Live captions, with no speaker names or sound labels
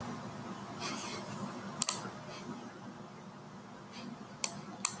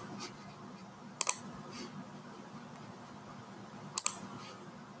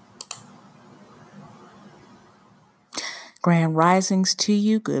Grand risings to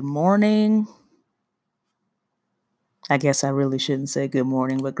you. Good morning. I guess I really shouldn't say good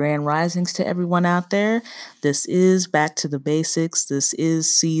morning, but grand risings to everyone out there. This is Back to the Basics. This is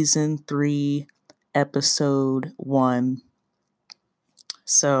Season 3, Episode 1.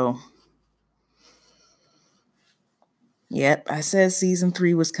 So, yep, I said Season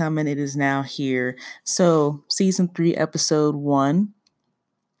 3 was coming. It is now here. So, Season 3, Episode 1.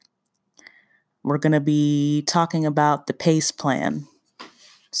 We're going to be talking about the PACE plan.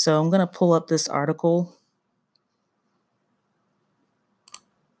 So I'm going to pull up this article.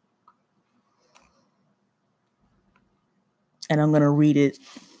 And I'm going to read it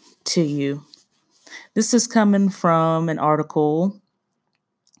to you. This is coming from an article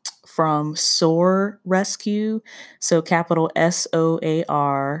from SOAR Rescue. So capital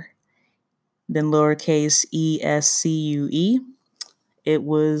SOAR, then lowercase ESCUE. It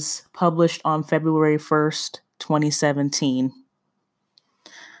was published on February 1st, 2017.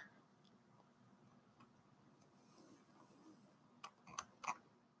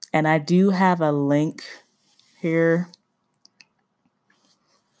 And I do have a link here.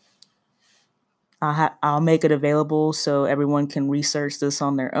 I'll make it available so everyone can research this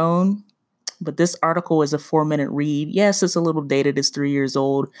on their own. But this article is a 4-minute read. Yes, it's a little dated. It's 3 years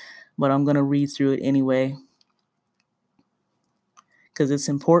old, but I'm going to read through it anyway because it's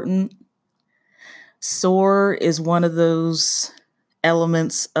important. SOAR is one of those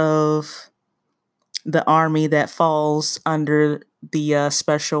elements of the Army that falls under the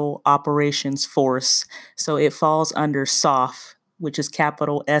Special Operations Force. So it falls under SOF, which is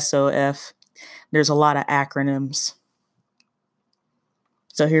capital SOF. There's a lot of acronyms.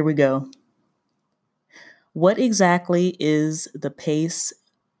 So here we go. What exactly is the PACE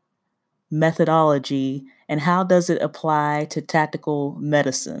methodology and how does it apply to tactical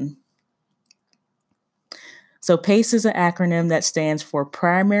medicine? So PACE is an acronym that stands for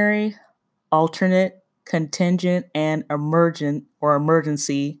Primary, Alternate, Contingent, and Emergent or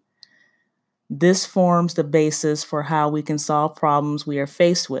Emergency. This forms the basis for how we can solve problems we are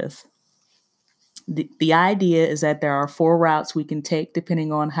faced with. The idea is that there are 4 routes we can take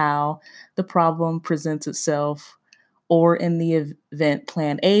depending on how the problem presents itself, or in the event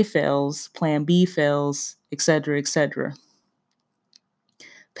plan A fails, plan B fails, etc., etc.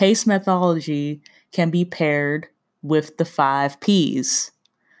 PACE methodology can be paired with the 5 Ps.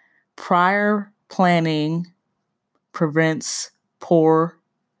 Prior planning prevents poor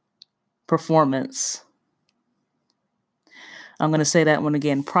performance. I'm going to say that one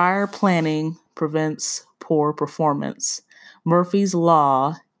again. Prior planning prevents poor performance. Murphy's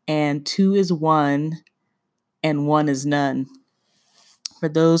Law, and 2 is 1 and 1 is none. For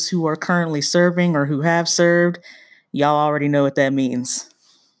those who are currently serving or who have served, y'all already know what that means.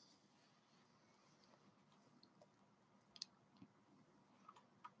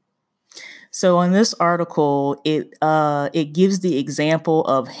 So in this article, it gives the example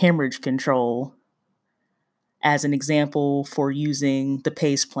of hemorrhage control as an example for using the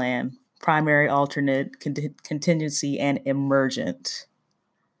PACE plan: primary, alternate, contingency, and emergent.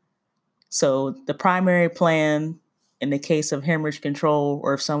 So the primary plan, in the case of hemorrhage control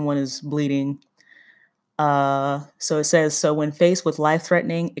or if someone is bleeding, so it says, so when faced with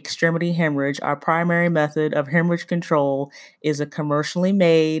life-threatening extremity hemorrhage, our primary method of hemorrhage control is a commercially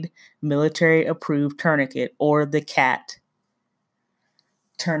made, military-approved tourniquet, or the CAT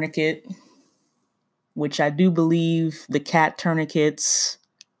tourniquet, which I do believe the CAT tourniquets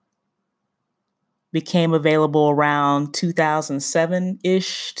became available around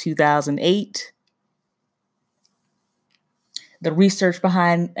 2007-ish, 2008. The research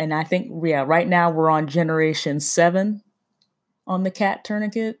behind, and I think, right now we're on generation 7 on the CAT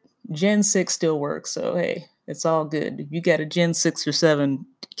tourniquet. Gen 6 still works, so hey, it's all good. If you got a Gen 6 or 7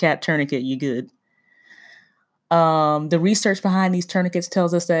 CAT tourniquet, you good. The research behind these tourniquets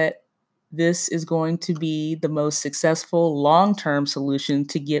tells us that this is going to be the most successful long-term solution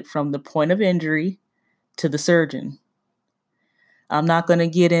to get from the point of injury to the surgeon. I'm not going to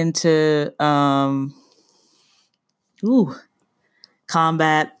get into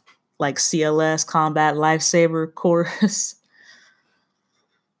combat, like CLS, Combat Lifesaver course.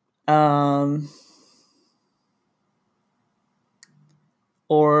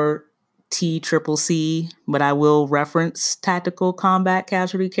 Or TCCC, but I will reference Tactical Combat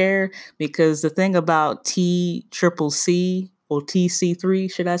Casualty Care, because the thing about TCCC, or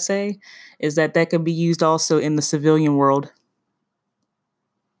TC3, should I say, is that can be used also in the civilian world.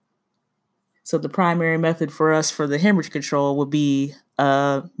 So the primary method for us for the hemorrhage control would be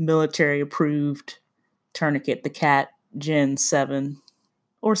a military-approved tourniquet, the CAT Gen 7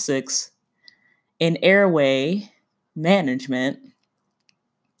 or 6. In airway, management,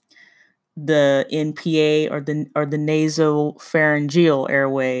 the NPA or the nasopharyngeal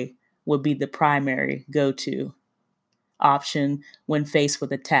airway would be the primary go-to option when faced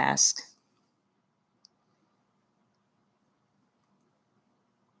with a task.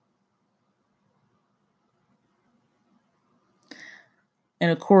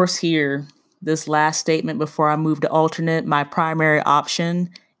 And of course here, this last statement before I move to alternate, my primary option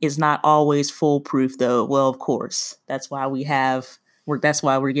is not always foolproof though. Well, of course, that's why we're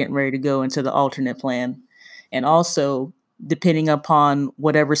getting ready to go into the alternate plan. And also, depending upon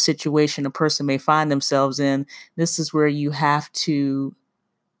whatever situation a person may find themselves in, this is where you have to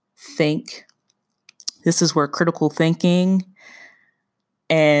think. This is where critical thinking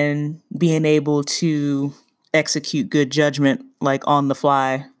and being able to execute good judgment, like on the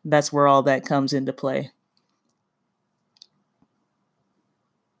fly, that's where all that comes into play.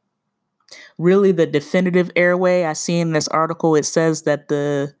 Really, the definitive airway, I see in this article, it says that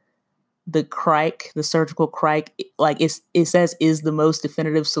the crike, the surgical crike, like it says is the most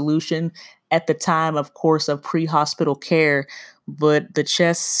definitive solution at the time, of course, of pre-hospital care. But the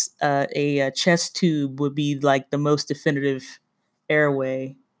chest, a chest tube would be like the most definitive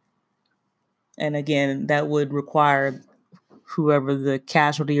airway. And again, that would require whoever the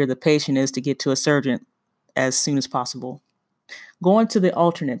casualty or the patient is to get to a surgeon as soon as possible. Going to the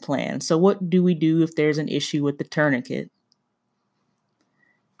alternate plan. So what do we do if there's an issue with the tourniquet?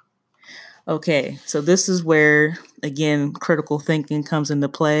 Okay, so this is where, again, critical thinking comes into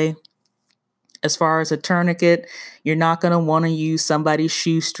play. As far as a tourniquet, you're not going to want to use somebody's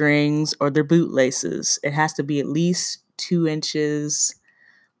shoestrings or their bootlaces. It has to be at least 2 inches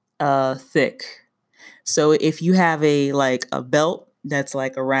thick. So if you have a belt that's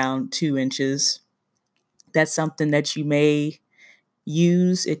like around 2 inches, that's something that you may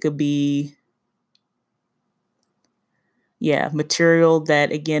use. It could be material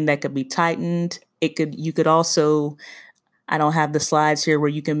that, again, that could be tightened. You could also, I don't have the slides here where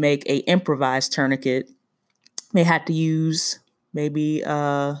you can make a improvised tourniquet. May have to use maybe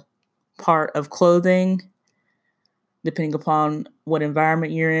a part of clothing, depending upon what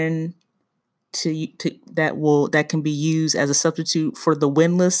environment you're in, that can be used as a substitute for the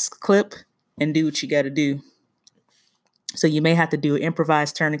windlass clip, and do what you got to do. So you may have to do an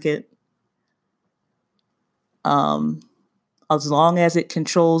improvised tourniquet. As long as it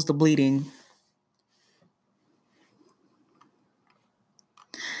controls the bleeding.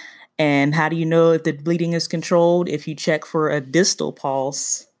 And how do you know if the bleeding is controlled? If you check for a distal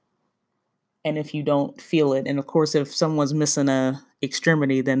pulse and if you don't feel it. And of course, if someone's missing a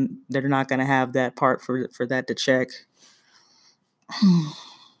extremity, then they're not going to have that part for that to check.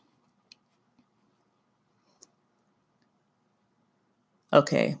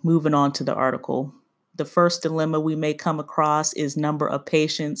 Okay, moving on to the article. The first dilemma we may come across is number of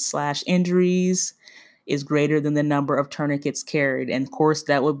patients/injuries is greater than the number of tourniquets carried. And of course,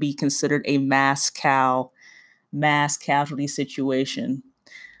 that would be considered a mass casualty situation.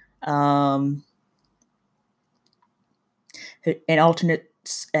 An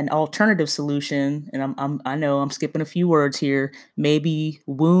alternative solution, and I know I'm skipping a few words here, maybe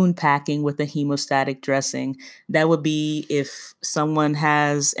wound packing with a hemostatic dressing. That would be if someone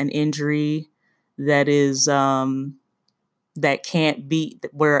has an injury that is that can't be,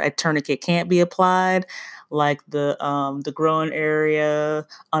 where a tourniquet can't be applied, like the groin area,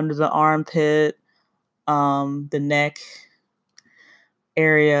 under the armpit, the neck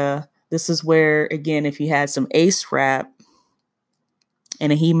area. This is where, again, if you had some ACE wrap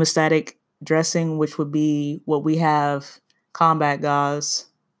and a hemostatic dressing, which would be what we have, combat gauze,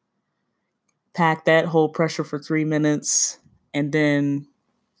 pack that, hold pressure for 3 minutes, and then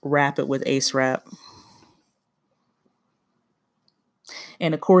wrap it with ACE wrap.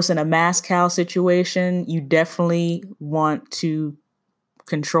 And of course, in a mass cal situation, you definitely want to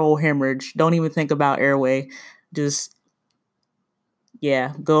control hemorrhage. Don't even think about airway. Just,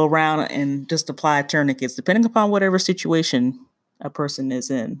 go around and just apply tourniquets, depending upon whatever situation a person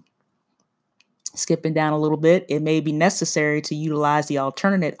is in. Skipping down a little bit, it may be necessary to utilize the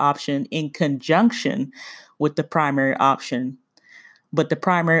alternate option in conjunction with the primary option. But the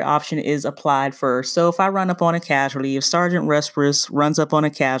primary option is applied first. So if I run up on a casualty, if Sergeant Respirus runs up on a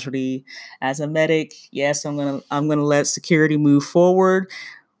casualty, as a medic, yes, I'm gonna let security move forward,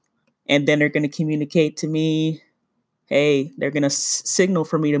 and then they're gonna communicate to me, hey, they're gonna signal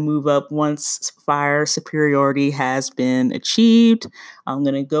for me to move up once fire superiority has been achieved. I'm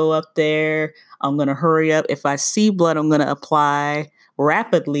gonna go up there. I'm gonna hurry up. If I see blood, I'm gonna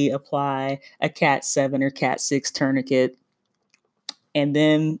rapidly apply a Cat 7 or Cat 6 tourniquet. And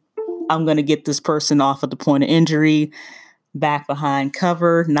then I'm going to get this person off at the point of injury, back behind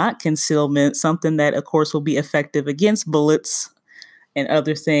cover, not concealment, something that, of course, will be effective against bullets and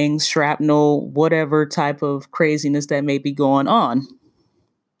other things, shrapnel, whatever type of craziness that may be going on.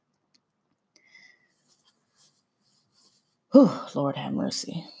 Whew, Lord have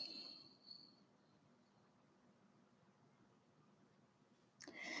mercy.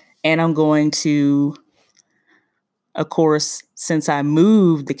 And I'm going to, of course, since I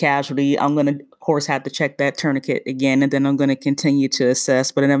moved the casualty, I'm going to, of course, have to check that tourniquet again, and then I'm going to continue to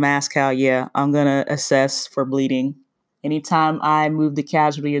assess. But in a mass cal, yeah, I'm going to assess for bleeding. Anytime I move the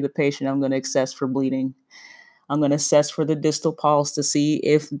casualty or the patient, I'm going to assess for bleeding. I'm going to assess for the distal pulse to see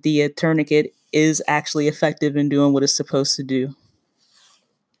if the tourniquet is actually effective in doing what it's supposed to do.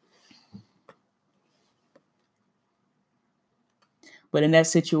 But in that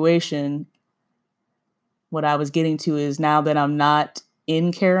situation, what I was getting to is now that I'm not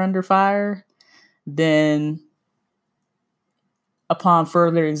in care under fire, then upon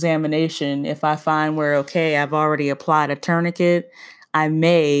further examination, if I find where, okay, I've already applied a tourniquet, I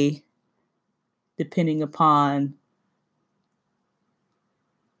may, depending upon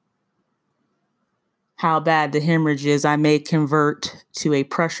how bad the hemorrhage is, I may convert to a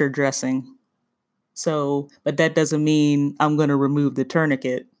pressure dressing. So, but that doesn't mean I'm going to remove the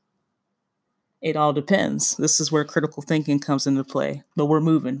tourniquet. It all depends. This is where critical thinking comes into play, but we're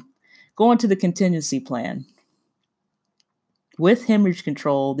moving. Going to the contingency plan. With hemorrhage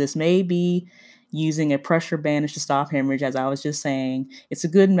control, this may be using a pressure bandage to stop hemorrhage, as I was just saying. It's a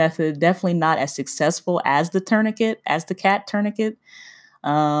good method, definitely not as successful as the tourniquet, as the CAT tourniquet.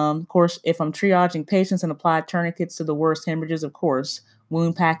 Of course, if I'm triaging patients and apply tourniquets to the worst hemorrhages, of course,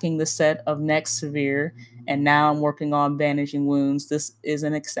 wound packing the set of next severe, and now I'm working on bandaging wounds, this is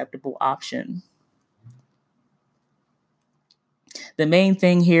an acceptable option. The main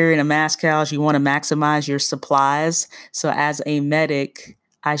thing here in a mass cal is you want to maximize your supplies. So as a medic,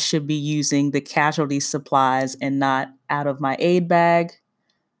 I should be using the casualty supplies and not out of my aid bag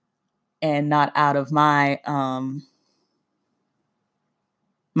and not out of my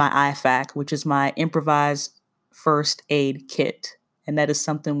my IFAC, which is my improvised first aid kit. And that is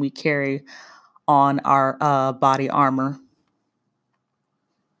something we carry on our body armor.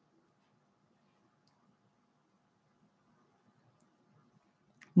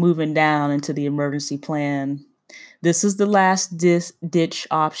 Moving down into the emergency plan. This is the last ditch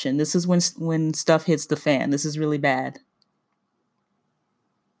option. This is when stuff hits the fan. This is really bad.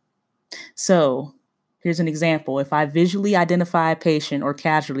 So here's an example. If I visually identify a patient or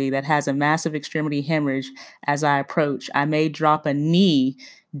casualty that has a massive extremity hemorrhage as I approach, I may drop a knee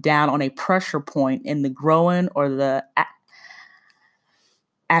down on a pressure point in the groin or the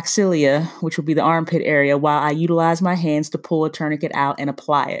axilla, which will be the armpit area, while I utilize my hands to pull a tourniquet out and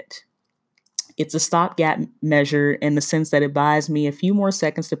apply it. It's a stopgap measure in the sense that it buys me a few more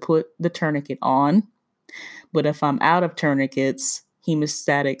seconds to put the tourniquet on. But if I'm out of tourniquets,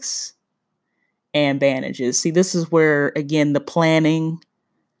 hemostatics, and bandages. See, this is where, again, the planning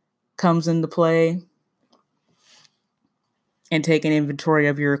comes into play and taking inventory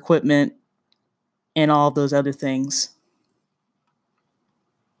of your equipment and all those other things.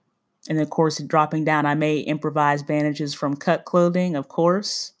 And of course, dropping down, I may improvise bandages from cut clothing, of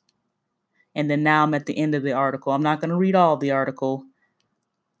course. And then now I'm at the end of the article. I'm not going to read all of the article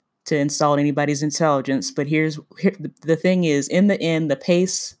to insult anybody's intelligence, but here, the thing is, in the end, the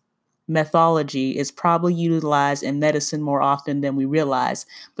PACE methodology is probably utilized in medicine more often than we realize.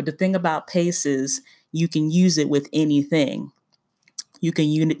 But the thing about PACE is you can use it with anything. You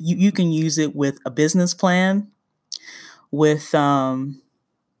can use it with a business plan, with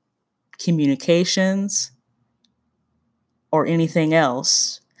communications, or anything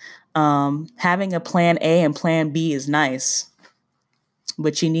else. Having a plan A and plan B is nice,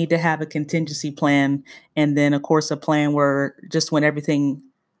 but you need to have a contingency plan, and then, of course, a plan where just when everything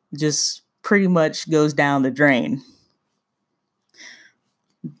just pretty much goes down the drain.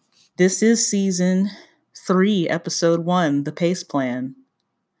 This is season 3, episode 1, the PACE plan.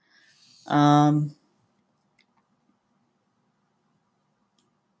 The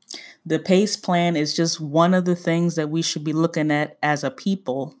PACE plan is just one of the things that we should be looking at as a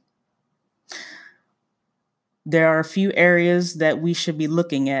people. There are a few areas that we should be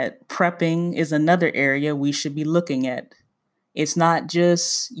looking at. Prepping is another area we should be looking at. It's not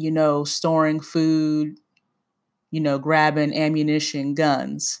just, storing food, grabbing ammunition,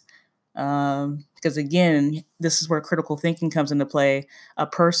 guns. Because again, this is where critical thinking comes into play. A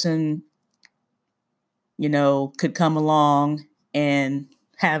person, could come along and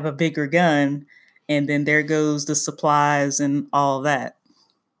have a bigger gun, and then there goes the supplies and all that.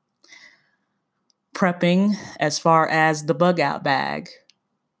 prepping as far as the bug out bag,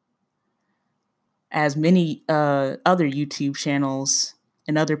 as many other YouTube channels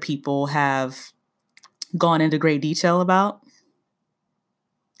and other people have gone into great detail about.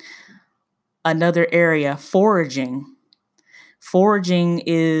 Another area, foraging. Foraging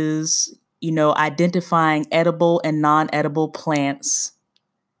is, identifying edible and non-edible plants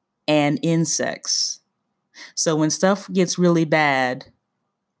and insects. So when stuff gets really bad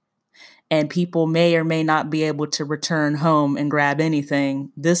and people may or may not be able to return home and grab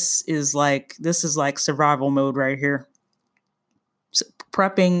anything, this is like survival mode right here. So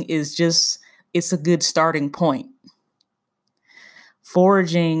prepping is it's a good starting point.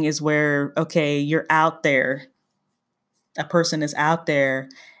 Foraging is where, okay, you're out there. A person is out there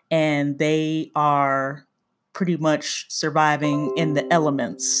and they are pretty much surviving in the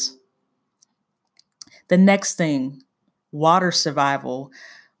elements. The next thing, water survival,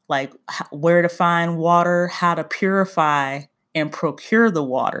 like where to find water, how to purify and procure the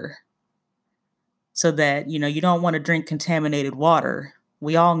water so that, you don't want to drink contaminated water.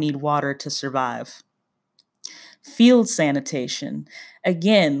 We all need water to survive. Field sanitation.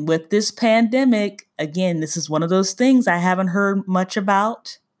 Again, with this pandemic, this is one of those things I haven't heard much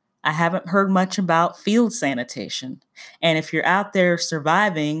about. I haven't heard much about field sanitation. And if you're out there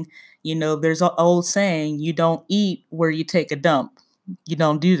surviving, there's an old saying, you don't eat where you take a dump. You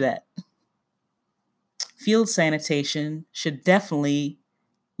don't do that. Field sanitation should definitely,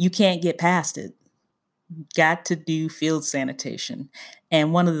 you can't get past it. Got to do field sanitation.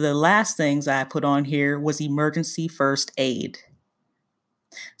 And one of the last things I put on here was emergency first aid.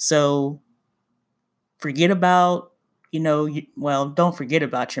 So forget about, don't forget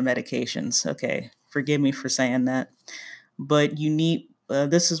about your medications. Okay. Forgive me for saying that. But you need,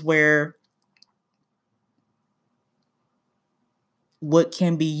 this is where what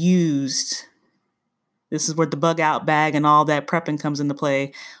can be used. This is where the bug out bag and all that prepping comes into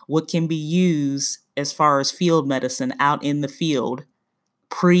play. What can be used as far as field medicine out in the field,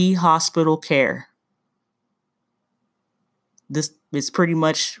 pre-hospital care. This is pretty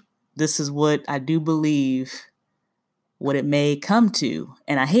much, this is what I do believe what it may come to.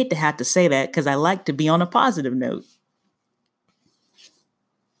 And I hate to have to say that because I like to be on a positive note.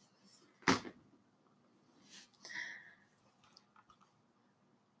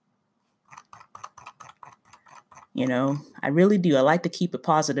 I really do. I like to keep it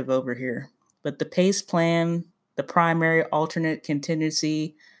positive over here. But the PACE plan, the primary alternate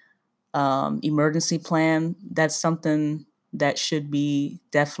contingency, emergency plan, that's something that should be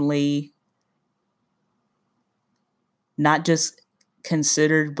definitely not just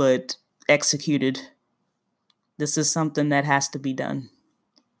considered, but executed. This is something that has to be done.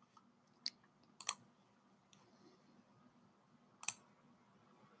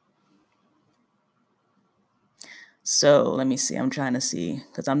 So let me see. I'm trying to see,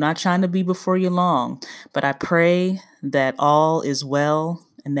 because I'm not trying to be before you long, but I pray that all is well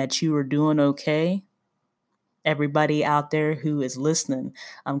and that you are doing okay. Everybody out there who is listening,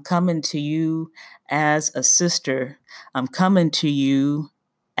 I'm coming to you as a sister. I'm coming to you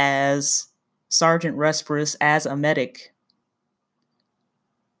as Sergeant Respirus, as a medic.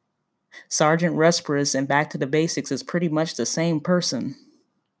 Sergeant Respirus and Back to the Basics is pretty much the same person.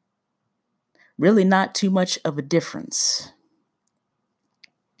 Really not too much of a difference.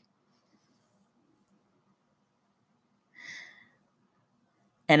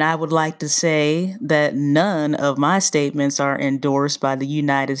 And I would like to say that none of my statements are endorsed by the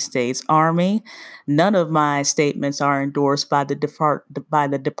United States Army. None of my statements are endorsed by the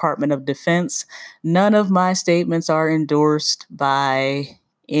Department of Defense. None of my statements are endorsed by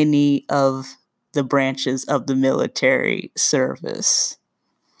any of the branches of the military service.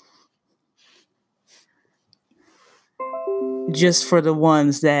 Just for the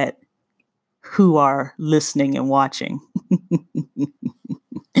ones who are listening and watching.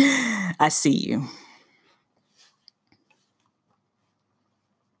 I see you.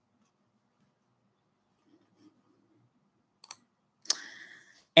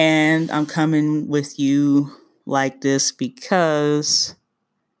 And I'm coming with you like this because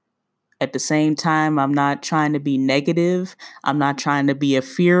at the same time, I'm not trying to be negative. I'm not trying to be a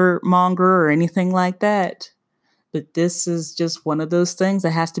fear monger or anything like that. But this is just one of those things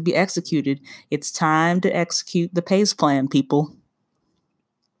that has to be executed. It's time to execute the PACE plan, people.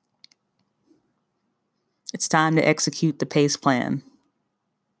 It's time to execute the PACE plan.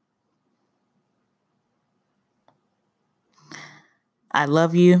 I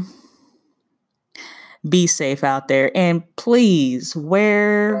love you. Be safe out there. And please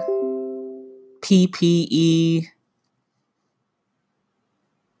wear PPE.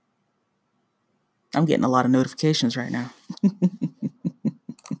 I'm getting a lot of notifications right now.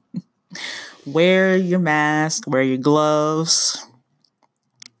 Wear your mask, wear your gloves,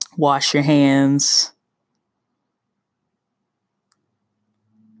 wash your hands,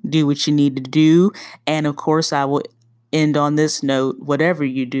 do what you need to do. And of course, I will end on this note: whatever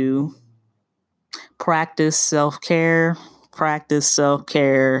you do, practice self-care, practice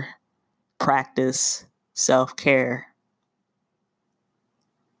self-care, practice self-care.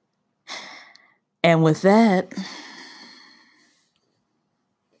 And with that,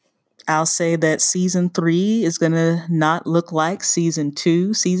 I'll say that season 3 is going to not look like season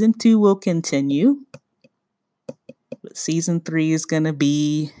 2. Season 2 will continue, but season 3 is going to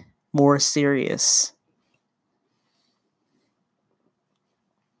be more serious.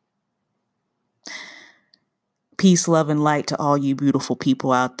 Peace, love, and light to all you beautiful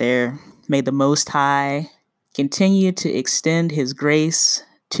people out there. May the Most High continue to extend His grace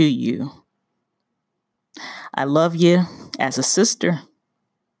to you. I love you as a sister.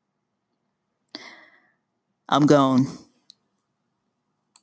 I'm gone.